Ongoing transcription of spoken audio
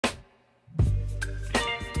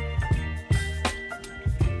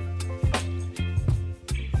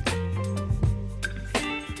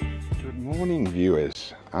Morning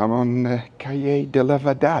viewers, I'm on Calle de la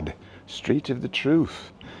Verdad, Street of the Truth.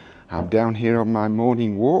 I'm down here on my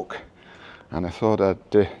morning walk and I thought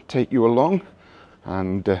I'd take you along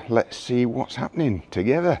and let's see what's happening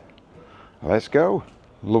together. Let's go.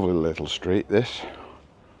 Lovely little street this.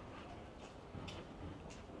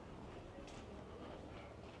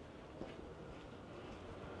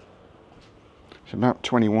 It's about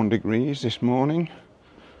 21 degrees this morning.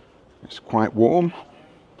 It's quite warm.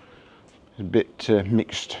 A bit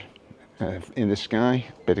mixed in the sky,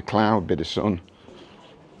 bit of cloud, bit of sun.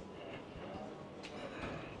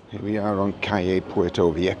 Here we are on Calle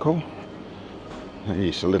Puerto.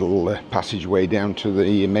 It's a little passageway down to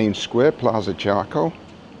the main square, Plaza Charco.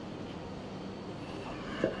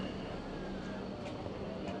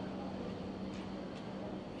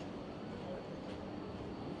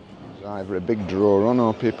 There's either a big draw on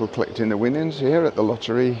or people collecting the winnings here at the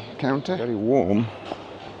lottery counter. Very warm.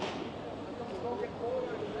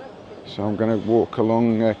 So I'm going to walk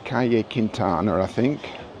along Calle Quintana, I think,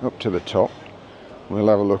 up to the top. We'll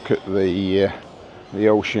have a look at the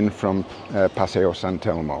ocean from Paseo San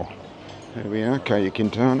Telmo. Here we are, Calle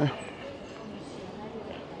Quintana.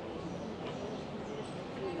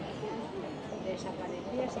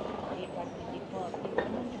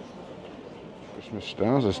 Christmas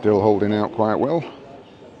stars are still holding out quite well.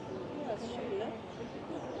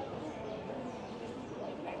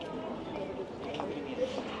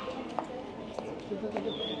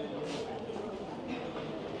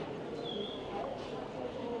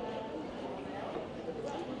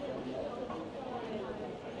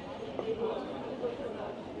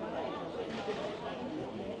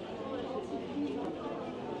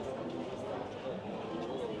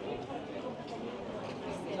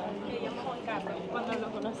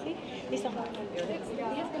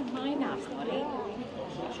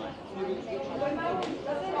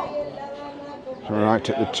 So right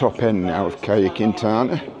at the top end now of Calle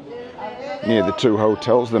Quintana, near the two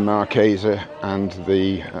hotels, the Marquesa and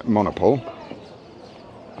the Monopole.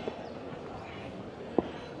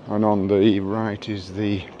 And on the right is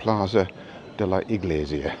the Plaza de la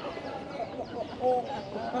Iglesia.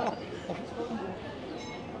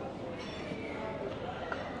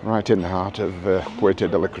 Right in the heart of Puerto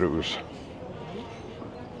de la Cruz.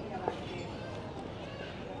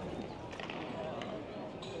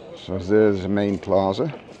 So there's the main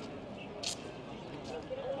plaza.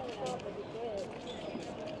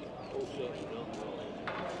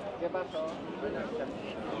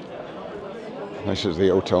 This is the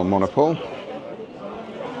Hotel Monopole.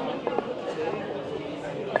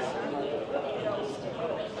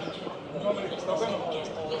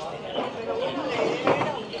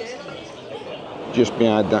 Just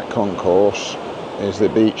behind that concourse is the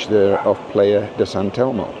beach there of Playa de San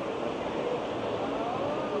Telmo.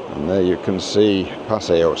 And there you can see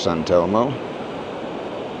Paseo San Telmo.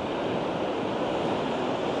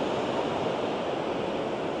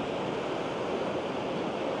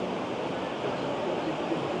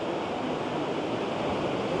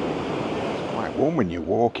 It's quite warm when you're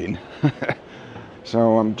walking.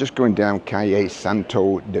 So I'm just going down Calle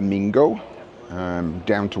Santo Domingo,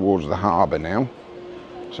 down towards the harbour now.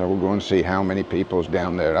 So we'll go and see how many people's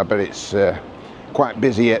down there. I bet it's quite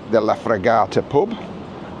busy at the La Fragata pub,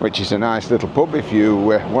 which is a nice little pub if you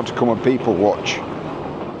want to come and people watch.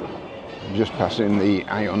 Just passing the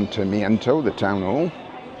Ayuntamiento, the town hall,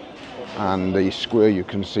 and the square you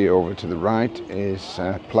can see over to the right is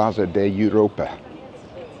Plaza de Europa.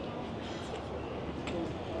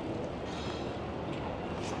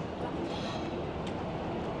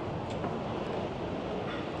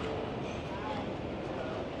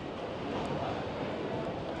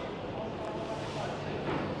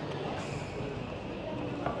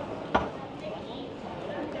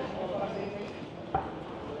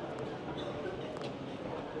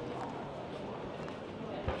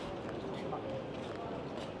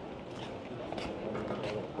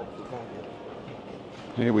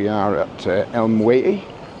 Here we are at El Muelle,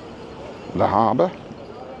 the harbour.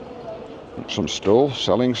 Some stalls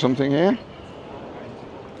selling something here.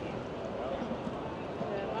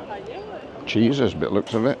 Cheeses, bit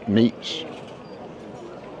looks of it, meats.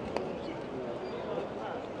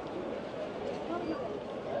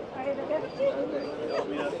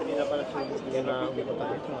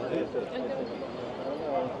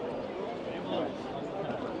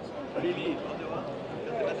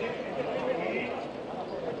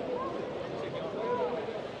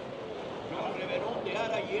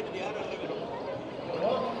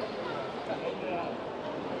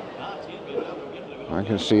 I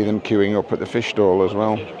can see them queuing up at the fish stall as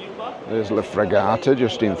well. There's La Fragata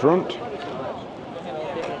just in front.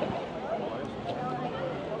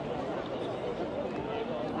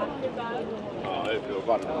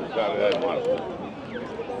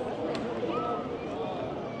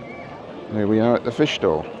 Here we are at the fish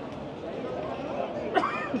stall.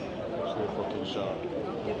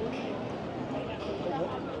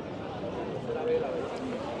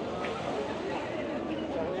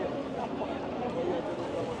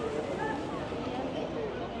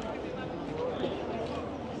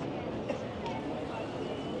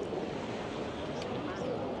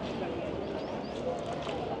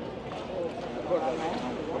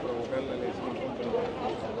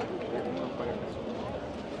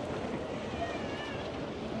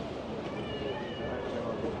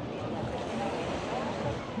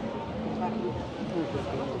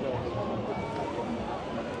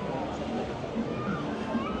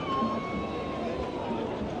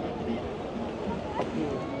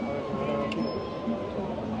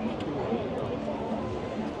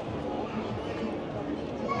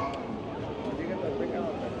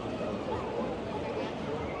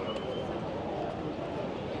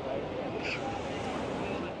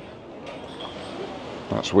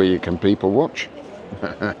 That's where you can people watch.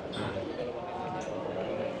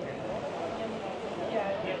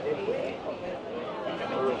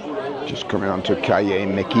 Just coming on to Calle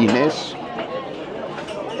Mequines.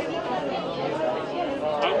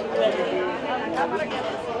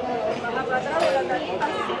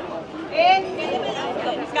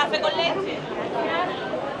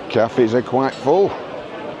 Cafes are quite full.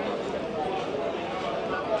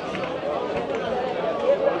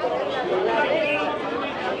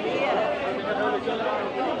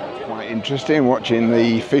 Quite interesting watching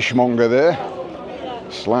the fishmonger there,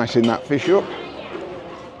 slicing that fish up.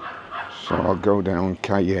 So I'll go down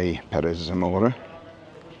Calle Perez Zamora.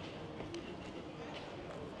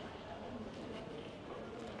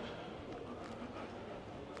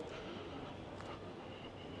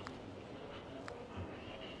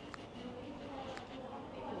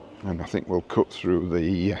 And I think we'll cut through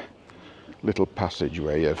the little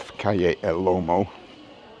passageway of Calle El Lomo.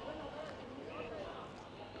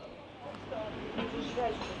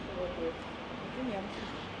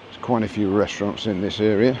 There's quite a few restaurants in this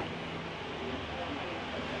area.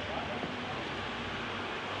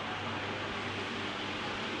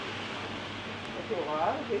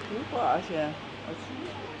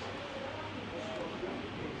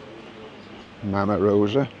 Mama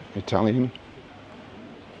Rosa, Italian.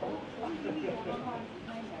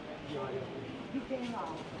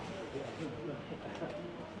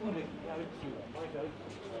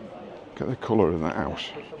 Look at the colour of that house.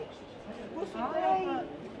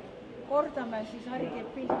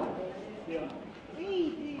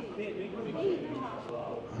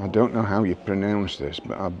 I don't know how you pronounce this,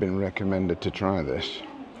 but I've been recommended to try this.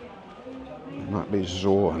 It might be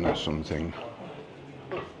Zorn or something.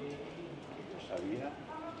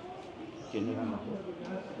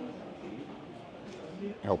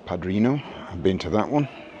 El Padrino, I've been to that one.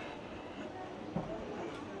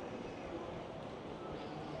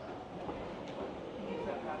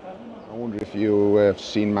 I wonder if you have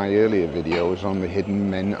seen my earlier videos on the hidden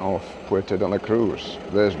men of Puerto de la Cruz.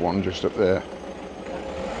 There's one just up there.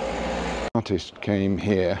 The artist came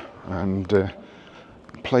here and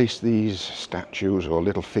placed these statues or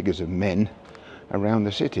little figures of men around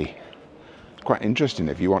the city. It's quite interesting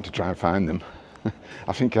if you want to try and find them.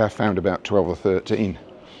 I think I found about 12 or 13,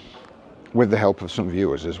 with the help of some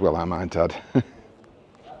viewers as well, I might add.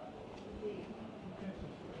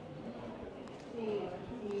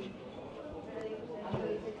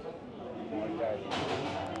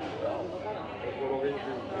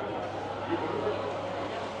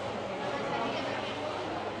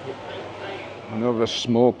 Another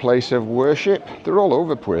small place of worship. They're all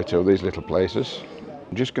over Puerto, these little places.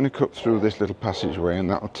 I'm just going to cut through this little passageway and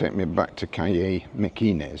that'll take me back to Calle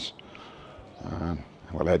Mequines.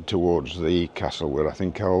 We'll head towards the castle where I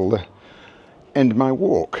think I'll end my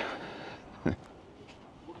walk.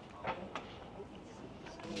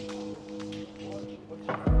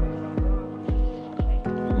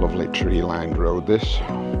 Lovely tree-lined road this.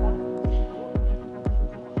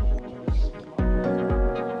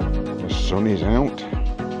 The sun is out.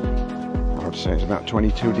 I would say it's about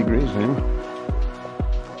 22 degrees now.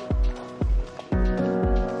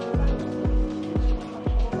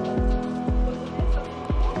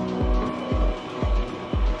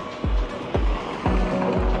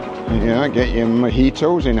 Yeah, get your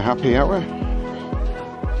mojitos in a happy hour.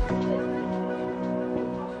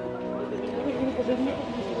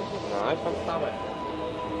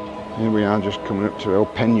 Here we are, just coming up to El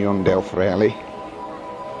Peñón del Fraile,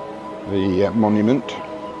 the monument.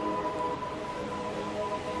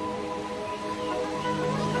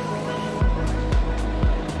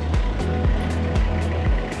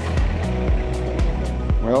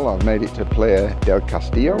 Well, I've made it to Playa del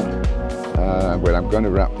Castillo, where I'm going to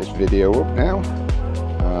wrap this video up now,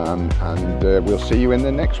 and we'll see you in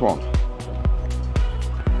the next one.